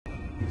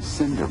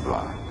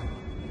Cinderblock.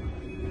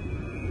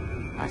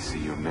 I see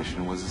your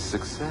mission was a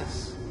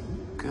success.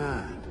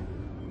 Good.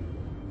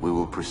 We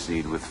will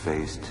proceed with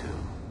Phase 2.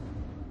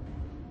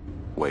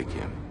 Wake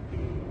him.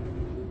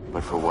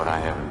 But for what I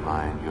have in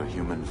mind, your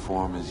human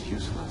form is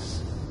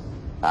useless.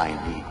 I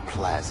need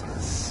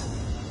plasmas.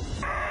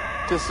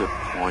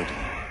 Disappointing.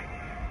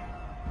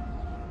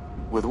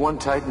 With one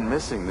Titan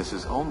missing, this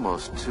is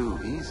almost too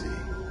easy.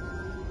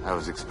 I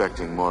was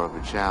expecting more of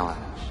a challenge.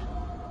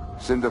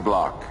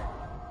 Cinderblock,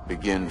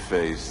 begin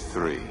Phase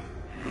 3.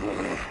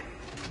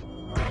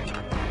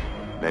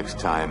 Next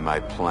time, my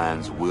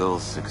plans will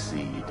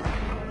succeed.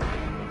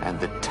 And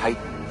the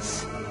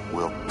Titans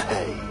will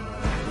pay.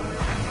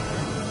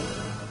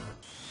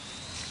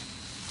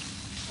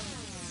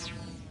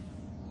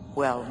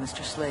 Well,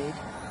 Mr. Slade?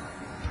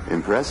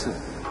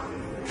 Impressive,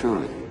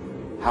 truly.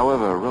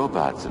 However,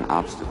 robots and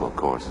obstacle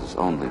courses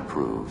only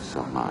prove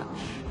so much.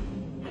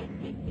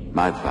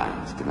 My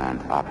plans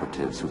demand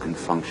operatives who can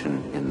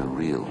function in the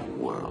real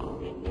world.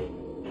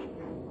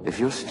 If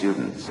your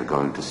students are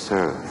going to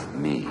serve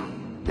me,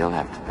 they'll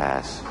have to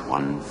pass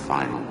one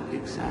final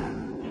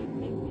exam.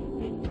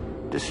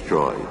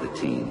 Destroy the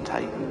Teen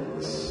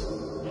Titans,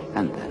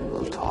 and then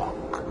we'll talk.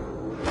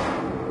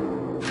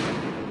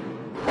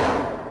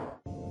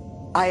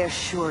 I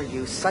assure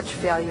you, such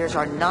failures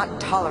are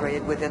not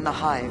tolerated within the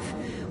Hive.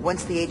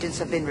 Once the agents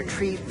have been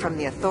retrieved from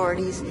the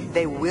authorities,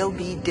 they will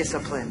be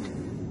disciplined.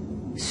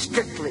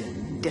 Strictly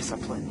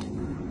disciplined.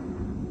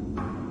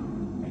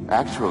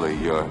 Actually,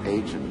 your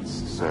agents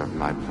served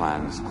my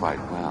plans quite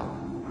well.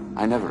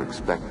 I never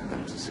expected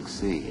them to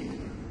succeed.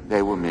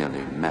 They were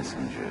merely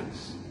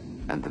messengers,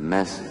 and the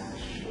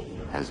message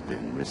has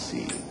been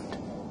received.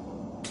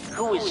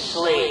 Who is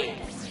Slade?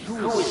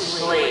 Who is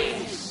Slade?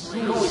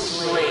 Who is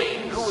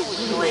Slade? Who is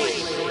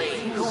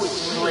Slade? Who is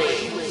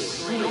Slade?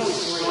 Who is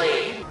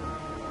Slade?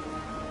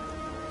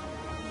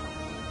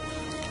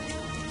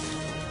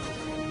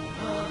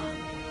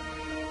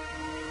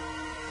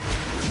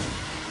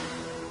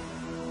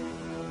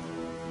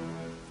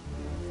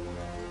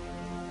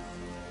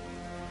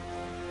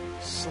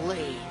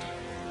 Slade.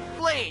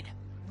 Slade!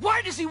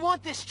 Why does he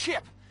want this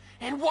chip?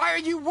 And why are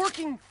you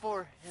working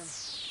for him?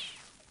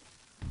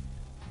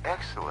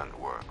 Excellent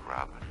work,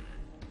 Robin.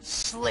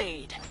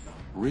 Slade.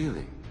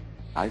 Really?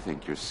 I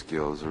think your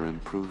skills are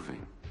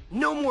improving.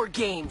 No more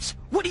games.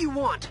 What do you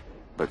want?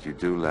 But you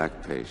do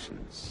lack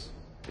patience.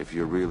 If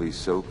you're really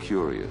so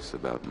curious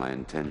about my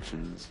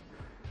intentions,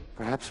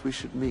 perhaps we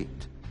should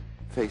meet,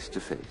 face to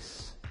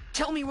face.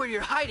 Tell me where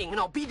you're hiding and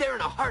I'll be there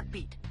in a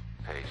heartbeat.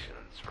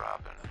 Patience,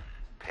 Robin.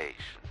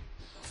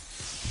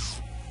 Patience.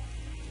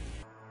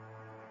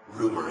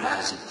 Rumor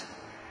has it,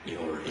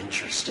 you're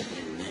interested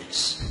in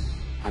this.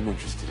 I'm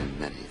interested in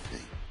many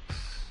things,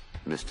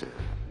 Mr.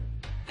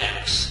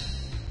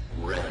 X.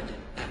 Red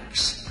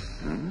X.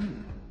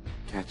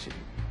 Catchy.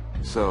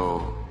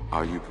 So,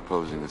 are you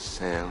proposing a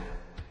sale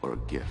or a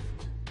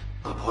gift?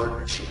 A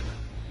partnership.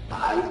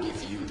 I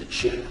give you the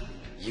chip.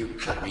 You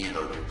cut me in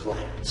on your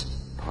plans.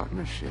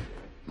 Partnership?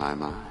 My.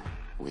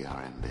 We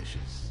are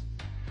ambitious.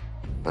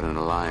 But an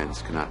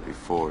alliance cannot be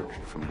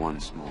forged from one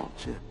small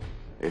chip.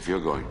 If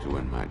you're going to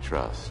win my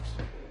trust,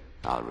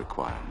 I'll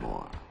require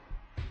more.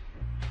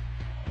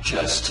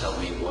 Just tell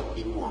me what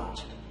you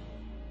want.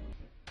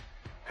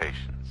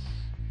 Patience.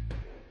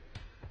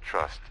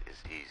 Trust is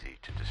easy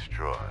to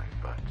destroy,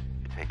 but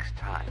it takes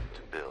time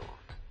to build.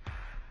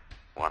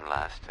 One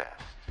last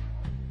test.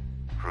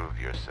 Prove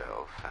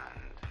yourself,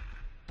 and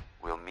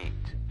we'll meet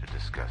to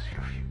discuss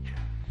your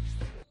future.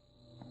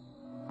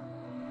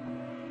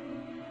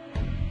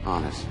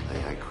 Honestly,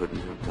 I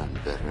couldn't have done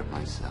better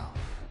myself.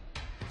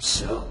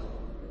 So,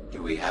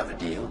 do we have a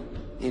deal?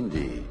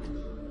 Indeed.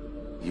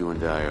 You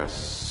and I are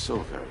so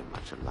very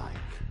much alike.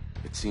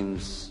 It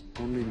seems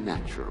only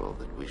natural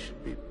that we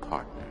should be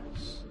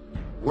partners.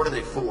 What are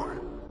they for?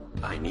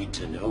 I need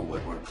to know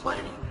what we're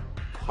planning.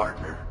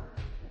 Partner.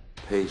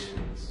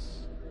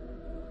 Patience.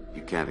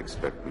 You can't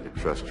expect me to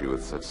trust you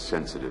with such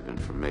sensitive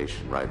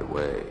information right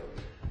away,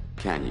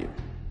 can you,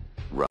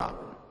 Robin?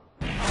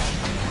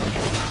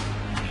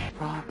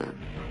 Robin,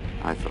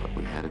 I thought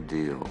we had a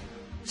deal.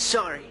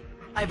 Sorry.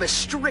 I have a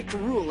strict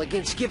rule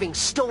against giving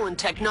stolen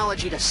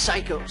technology to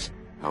psychos.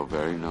 How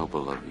very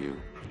noble of you.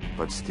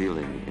 But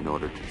stealing in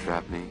order to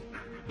trap me,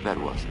 that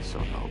wasn't so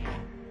noble.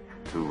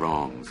 Two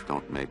wrongs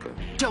don't make a...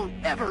 Don't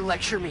ever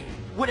lecture me.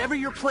 Whatever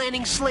you're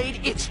planning,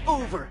 Slade, it's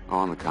over.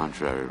 On the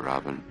contrary,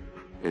 Robin,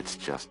 it's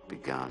just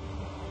begun.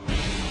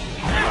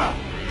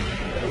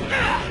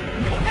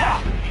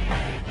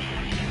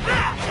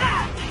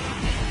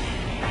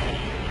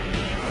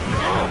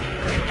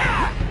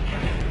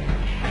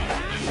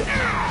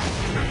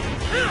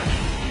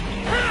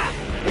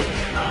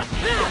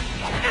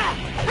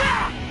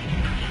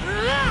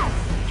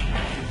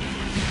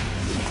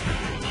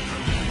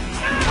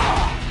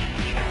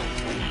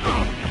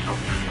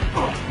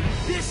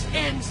 This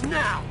ends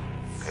now.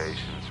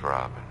 Patience,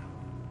 Robin.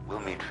 We'll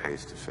meet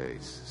face to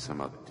face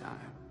some other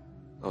time.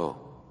 Oh,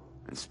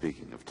 and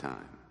speaking of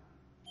time.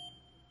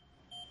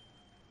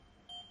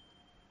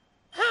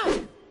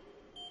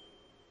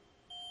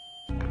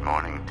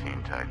 morning,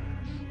 Teen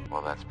Titans.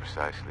 Well, that's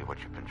precisely what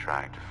you've been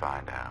trying to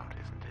find out,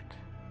 isn't it?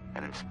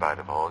 And in spite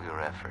of all your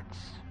efforts,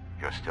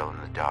 you're still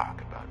in the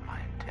dark about my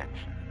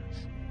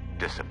intentions.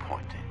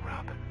 Disappointing,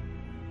 Robin.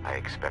 I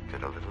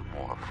expected a little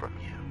more from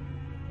you.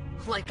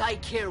 Like I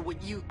care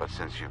what you... But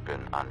since you've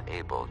been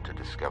unable to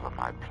discover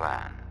my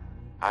plan,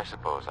 I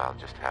suppose I'll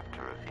just have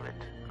to reveal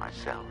it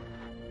myself.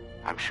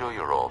 I'm sure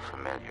you're all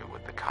familiar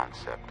with the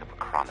concept of a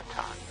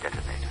chronoton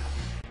detonator.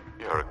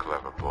 You're a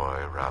clever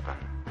boy, Robin.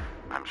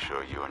 I'm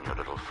sure you and your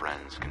little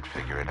friends can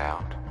figure it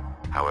out.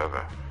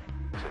 However,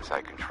 since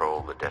I control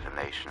the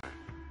detonation,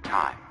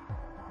 time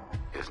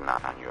is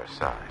not on your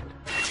side.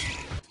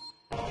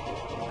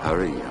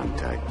 Hurry, young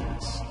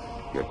Titans.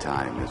 Your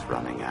time is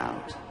running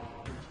out.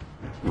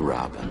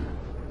 Robin,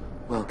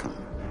 welcome.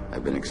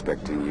 I've been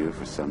expecting you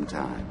for some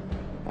time.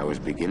 I was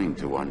beginning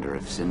to wonder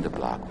if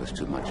Cinderblock was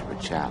too much of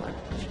a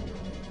challenge.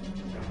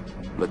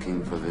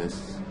 Looking for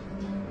this?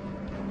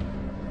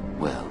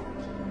 Well,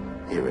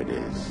 here it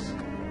is.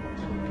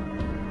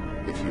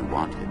 If you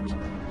want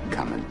it,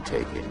 come and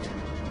take it.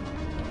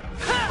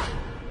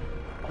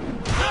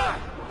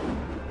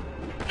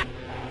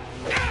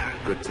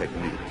 Good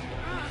technique.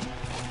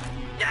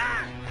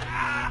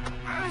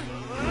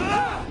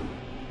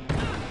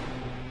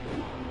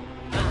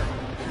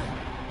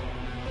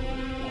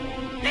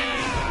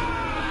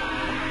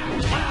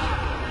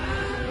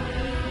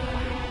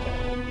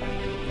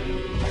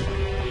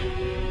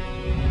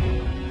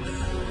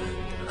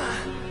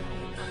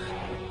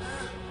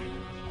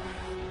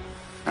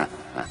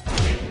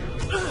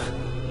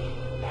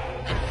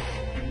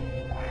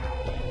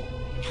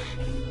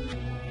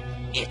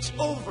 It's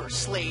over,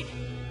 Slade.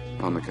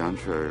 On the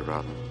contrary,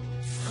 Robin.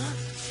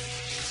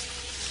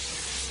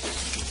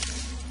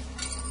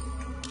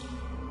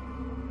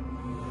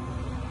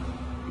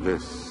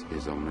 This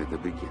is only the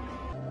beginning.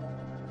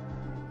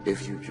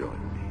 If you join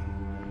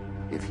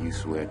me, if you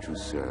swear to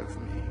serve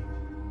me,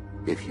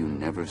 if you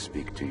never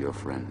speak to your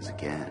friends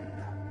again,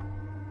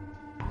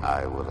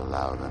 I will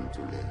allow them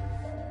to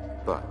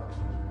live. But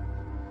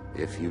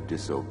if you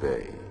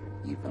disobey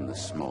even the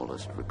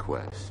smallest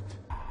request,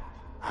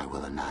 I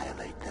will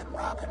annihilate them,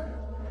 Robin.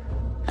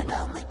 And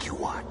I'll make you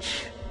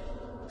watch.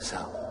 So,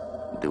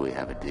 do we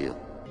have a deal?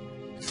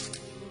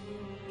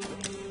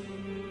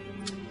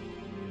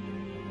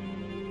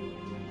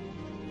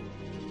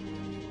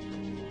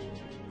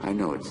 I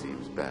know it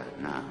seems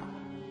bad now,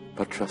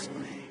 but trust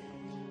me,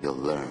 you'll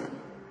learn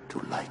to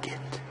like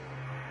it.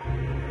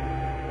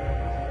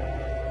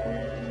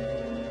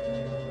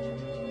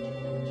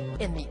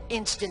 In the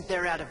instant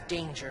they're out of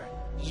danger,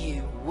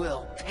 you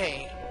will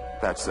pay.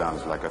 That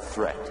sounds like a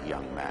threat,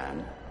 young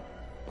man.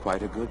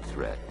 Quite a good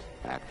threat,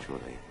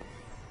 actually.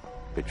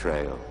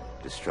 Betrayal,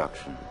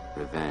 destruction,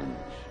 revenge.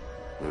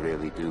 We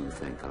really do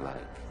think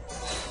alike.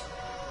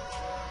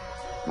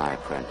 My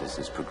apprentice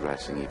is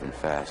progressing even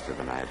faster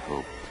than I had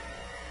hoped.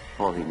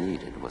 All he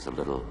needed was a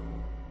little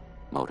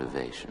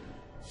motivation.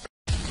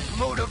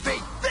 Motivate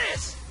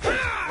this!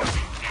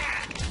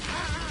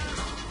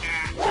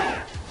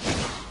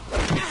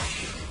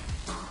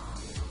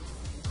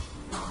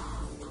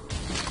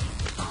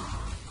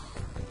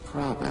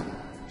 Robin,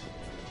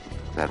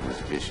 that was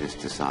vicious,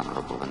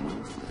 dishonorable, and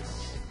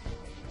ruthless.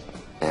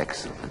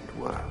 Excellent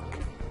work.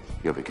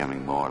 You're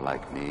becoming more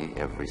like me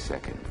every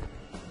second.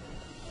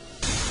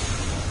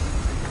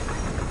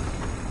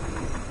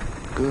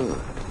 Good,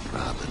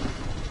 Robin.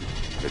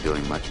 You're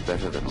doing much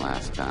better than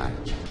last time.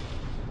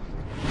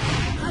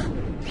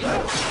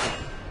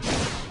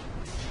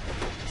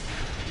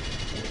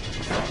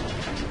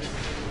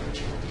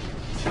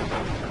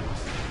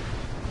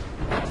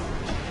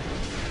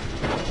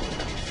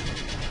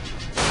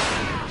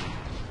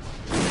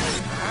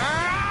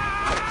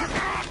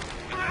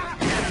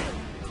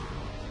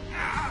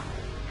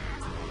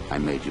 I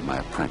made you my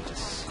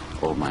apprentice.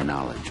 All my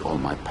knowledge, all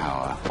my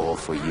power, all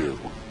for you.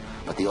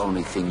 But the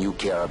only thing you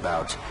care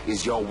about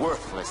is your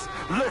worthless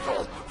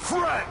little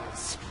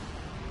friends!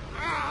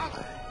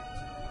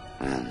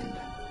 And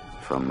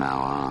from now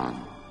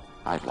on,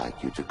 I'd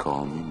like you to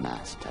call me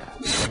Master.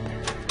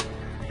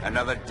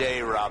 Another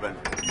day, Robin.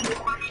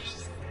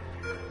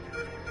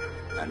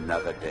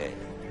 Another day.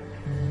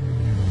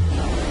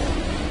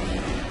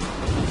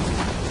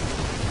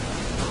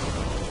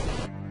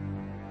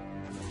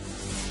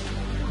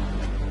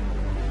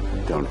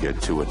 Don't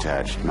get too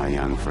attached, my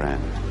young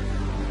friend.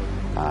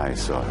 I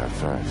saw her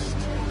first.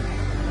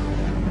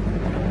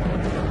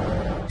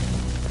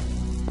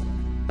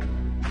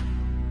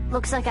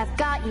 Looks like I've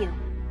got you.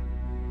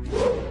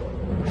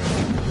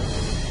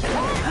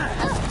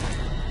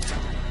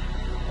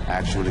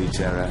 Actually,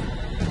 Tara,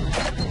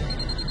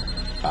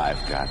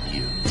 I've got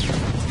you.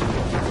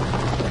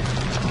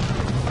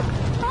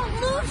 Don't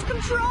lose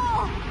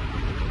control!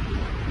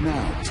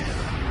 Now,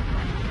 Tara,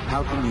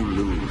 how can you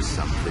lose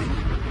something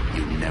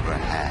you never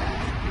had?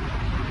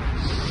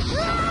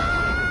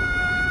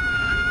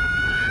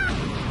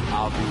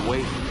 I'll be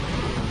waiting.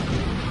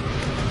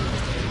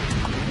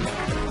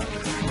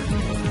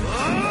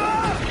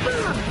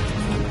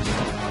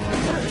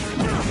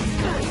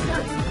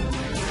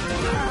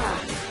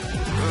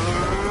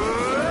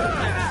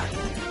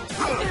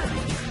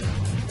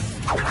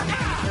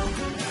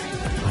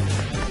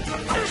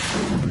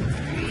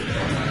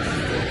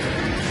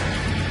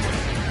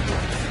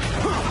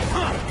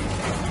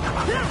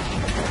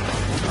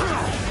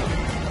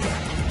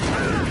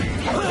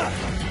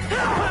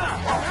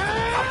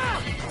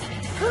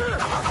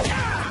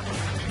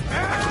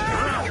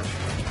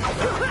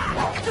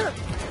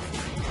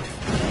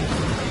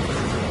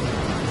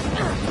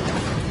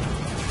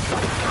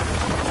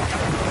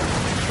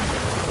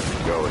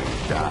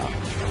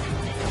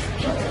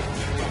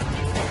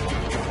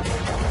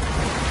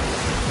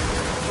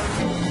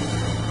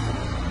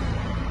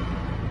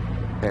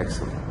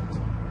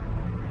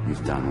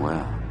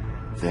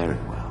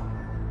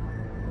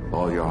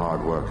 All your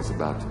hard work is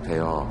about to pay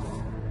off.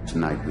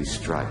 Tonight we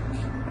strike,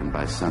 and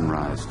by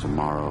sunrise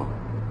tomorrow,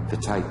 the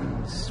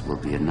Titans will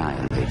be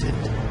annihilated.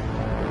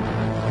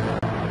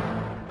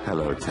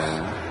 Hello,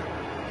 Tara.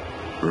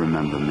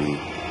 Remember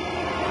me?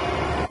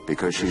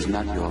 Because she's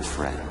not your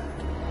friend.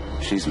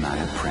 She's my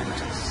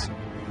apprentice.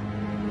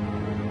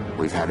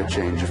 We've had a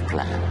change of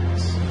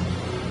plans.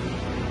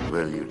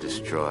 Will you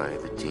destroy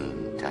the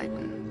Teen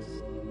Titans?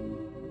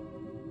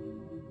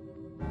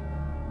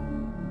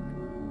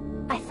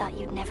 I thought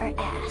you'd never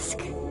ask.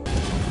 Tara,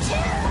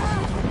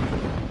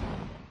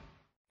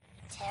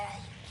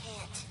 you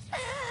can't.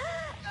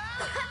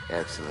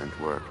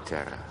 Excellent work,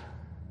 Tara.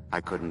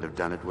 I couldn't have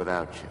done it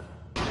without you.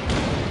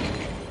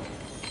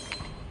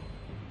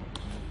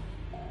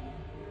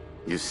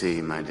 You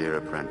see, my dear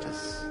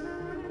apprentice,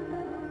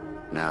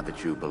 now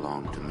that you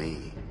belong to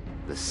me,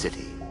 the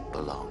city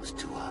belongs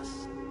to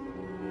us.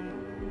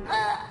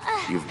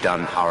 You've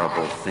done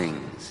horrible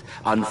things,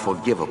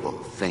 unforgivable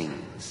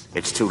things.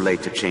 It's too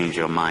late to change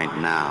your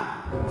mind now.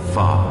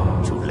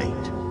 Far too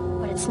late.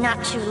 But it's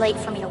not too late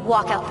for me to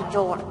walk out the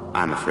door.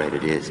 I'm afraid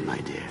it is, my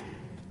dear.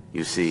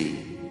 You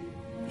see,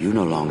 you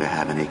no longer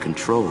have any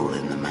control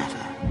in the matter.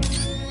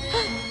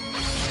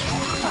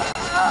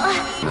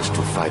 You must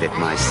to fight at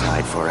my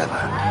side forever,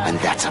 and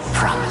that's a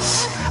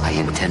promise I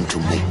intend to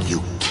make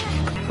you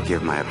keep.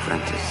 Forgive my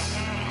apprentice.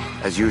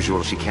 As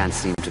usual, she can't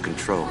seem to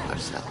control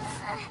herself.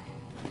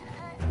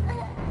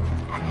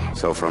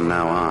 So from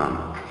now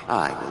on,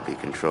 I will be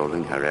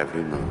controlling her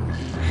every move.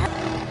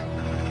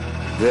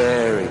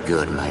 Very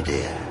good, my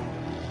dear.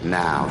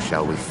 Now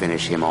shall we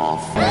finish him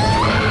off?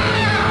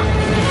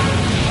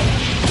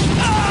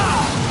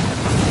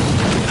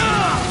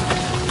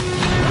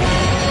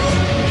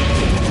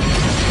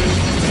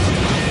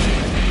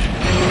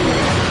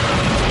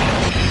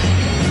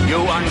 You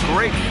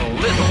ungrateful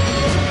little...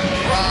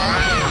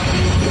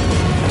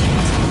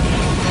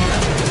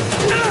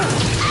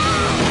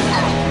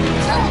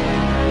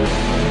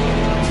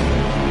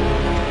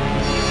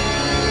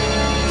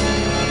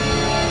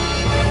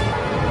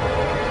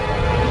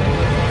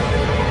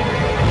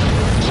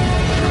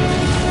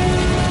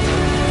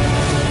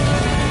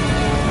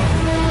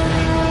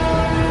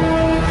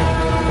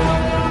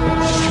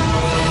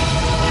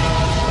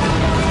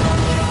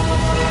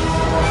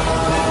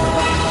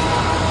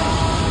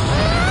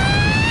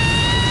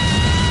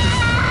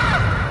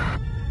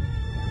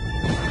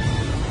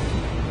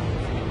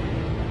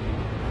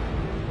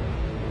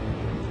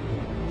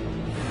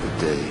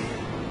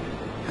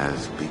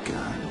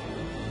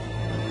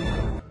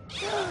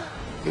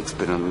 It's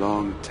been a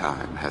long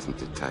time,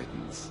 hasn't it,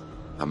 Titans?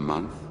 A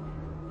month?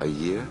 A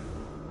year?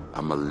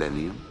 A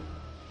millennium?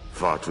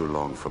 Far too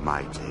long for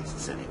my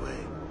tastes, anyway.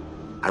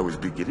 I was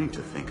beginning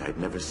to think I'd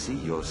never see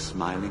your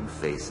smiling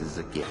faces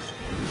again.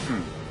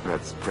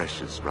 That's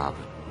precious,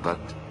 Robin. But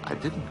I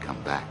didn't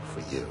come back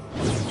for you.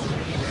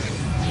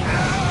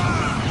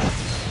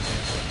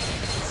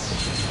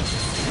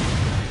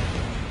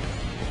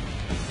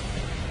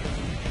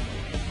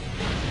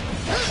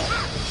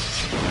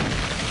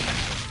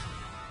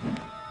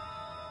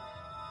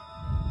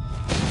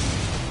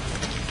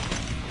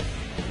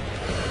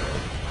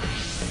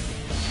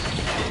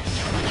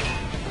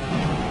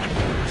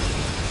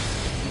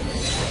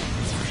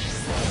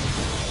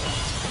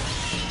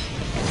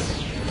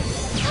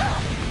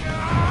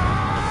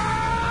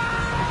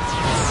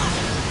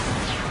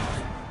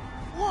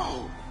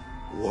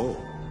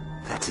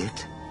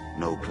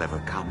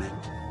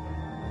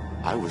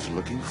 I was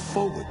looking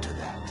forward to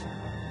that.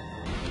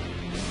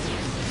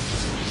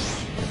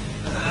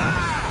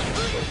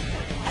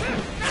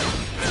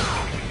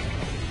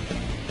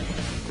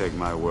 Take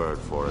my word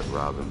for it,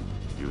 Robin.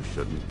 You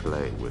shouldn't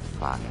play with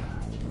fire.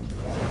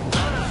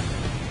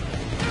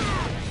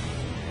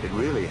 It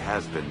really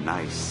has been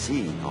nice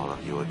seeing all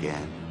of you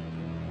again.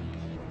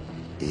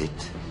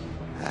 It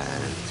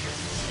has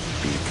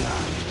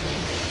begun.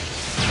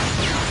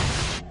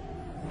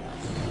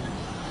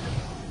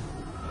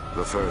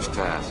 The first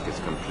task is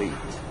complete,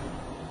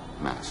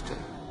 Master.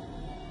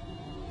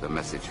 The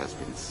message has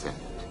been sent.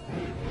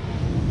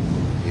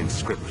 The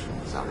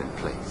inscriptions are in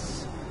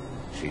place.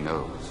 She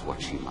knows what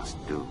she must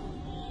do.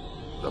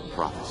 The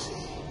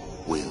prophecy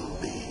will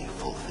be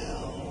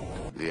fulfilled.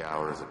 The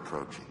hour is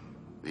approaching.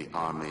 The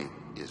army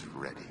is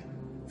ready.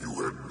 You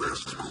had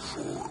best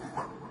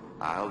perform.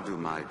 I'll do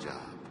my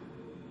job.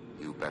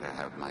 You better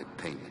have my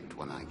payment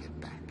when I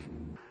get back.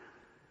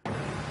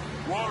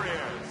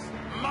 Warriors,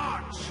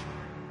 march!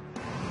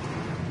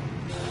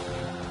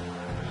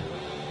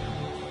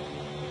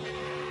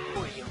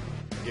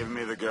 Give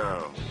me the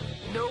girl.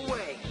 No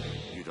way.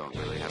 You don't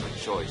really have a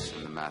choice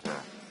in the matter.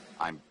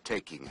 I'm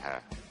taking her.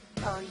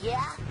 Oh,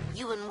 yeah?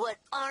 You in what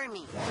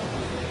army?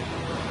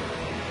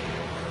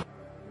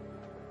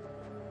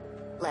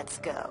 Let's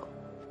go.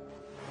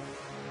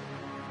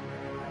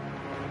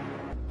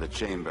 The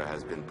chamber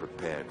has been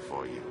prepared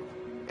for you.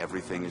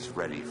 Everything is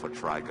ready for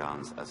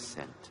Trigon's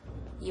ascent.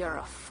 You're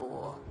a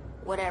fool.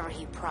 Whatever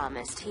he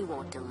promised, he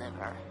won't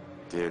deliver.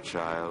 Dear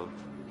child,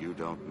 you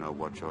don't know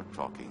what you're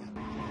talking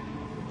about.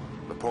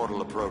 The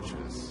portal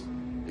approaches.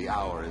 The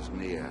hour is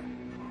near.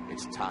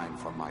 It's time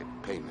for my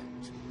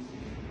payment.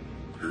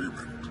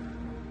 Payment?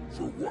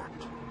 For what?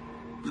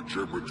 The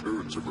gem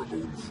returns of her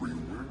own free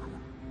will.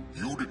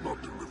 You did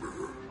not deliver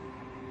her.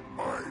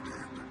 I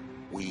did.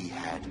 We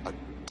had a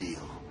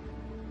deal.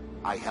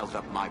 I held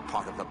up my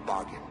part of the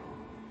bargain.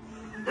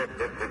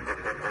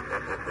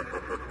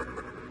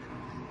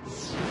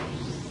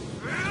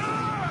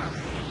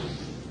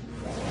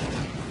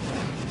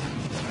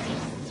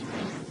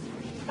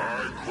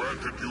 I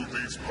granted you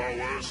these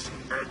powers,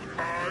 and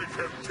I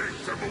can take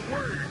them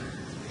away!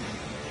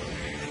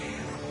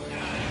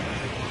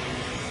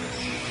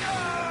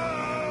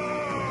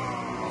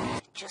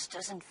 It just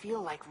doesn't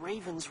feel like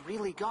Raven's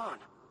really gone.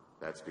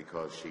 That's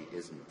because she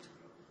isn't.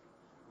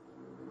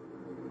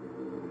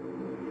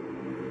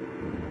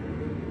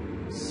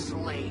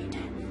 Slade.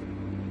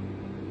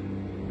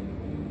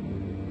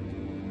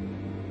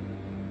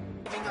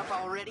 Giving up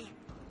already?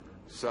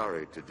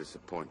 Sorry to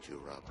disappoint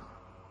you, Robin,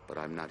 but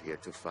I'm not here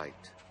to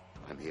fight.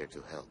 I'm here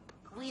to help.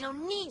 We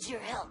don't need your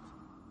help.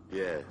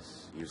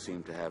 Yes, you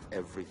seem to have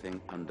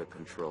everything under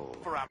control.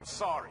 I'm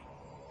sorry.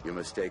 You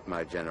mistake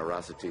my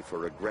generosity for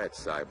regret,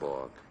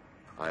 Cyborg.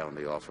 I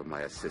only offer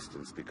my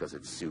assistance because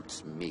it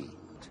suits me.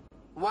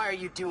 Why are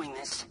you doing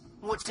this?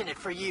 What's in it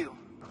for you?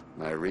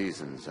 My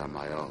reasons are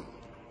my own.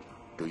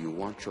 Do you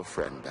want your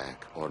friend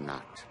back or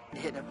not?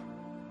 Hit him.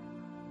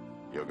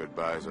 Your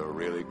goodbyes are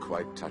really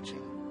quite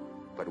touching,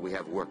 but we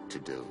have work to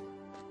do.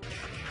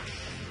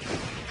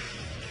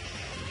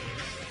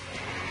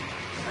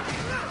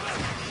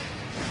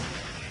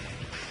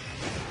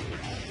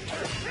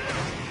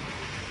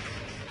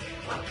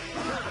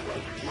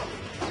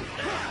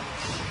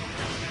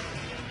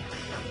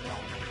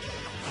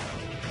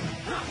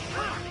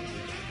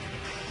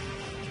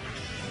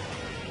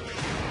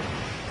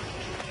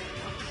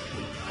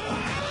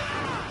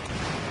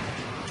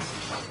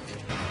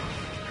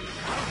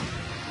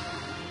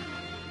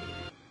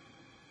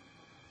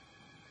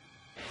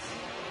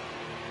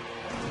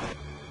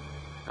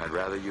 I'd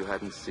rather you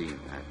hadn't seen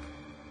that.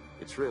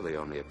 It's really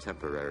only a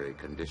temporary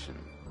condition.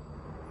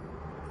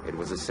 It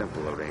was a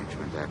simple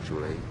arrangement,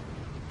 actually.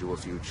 Do a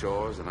few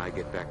chores and I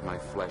get back my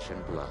flesh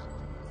and blood.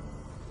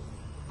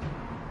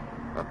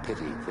 A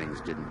pity things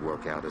didn't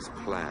work out as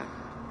planned.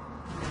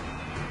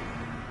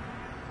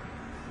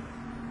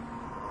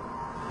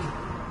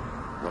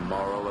 The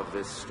moral of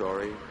this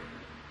story?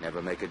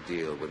 Never make a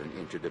deal with an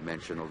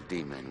interdimensional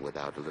demon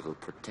without a little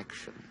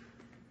protection.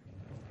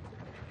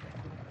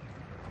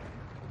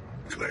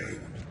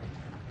 Claimed.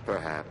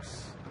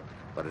 Perhaps,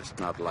 but it's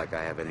not like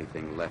I have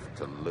anything left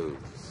to lose.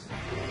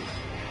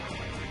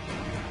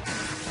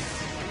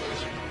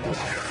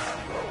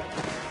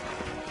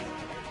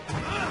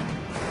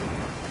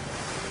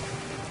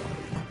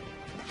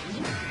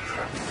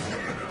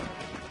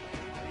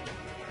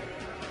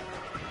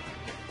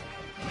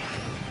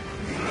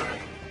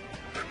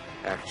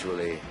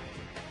 Actually,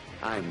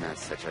 I'm not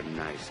such a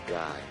nice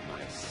guy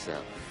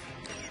myself.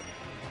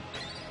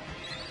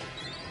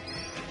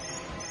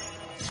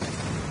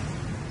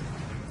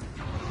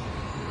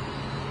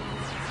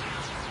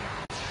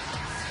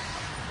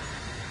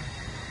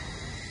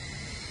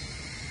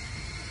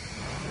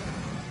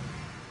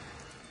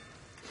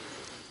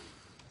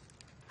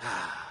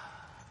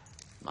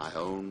 My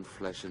own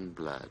flesh and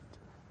blood.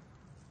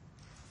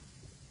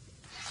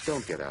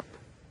 Don't get up.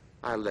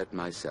 I'll let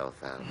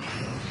myself out.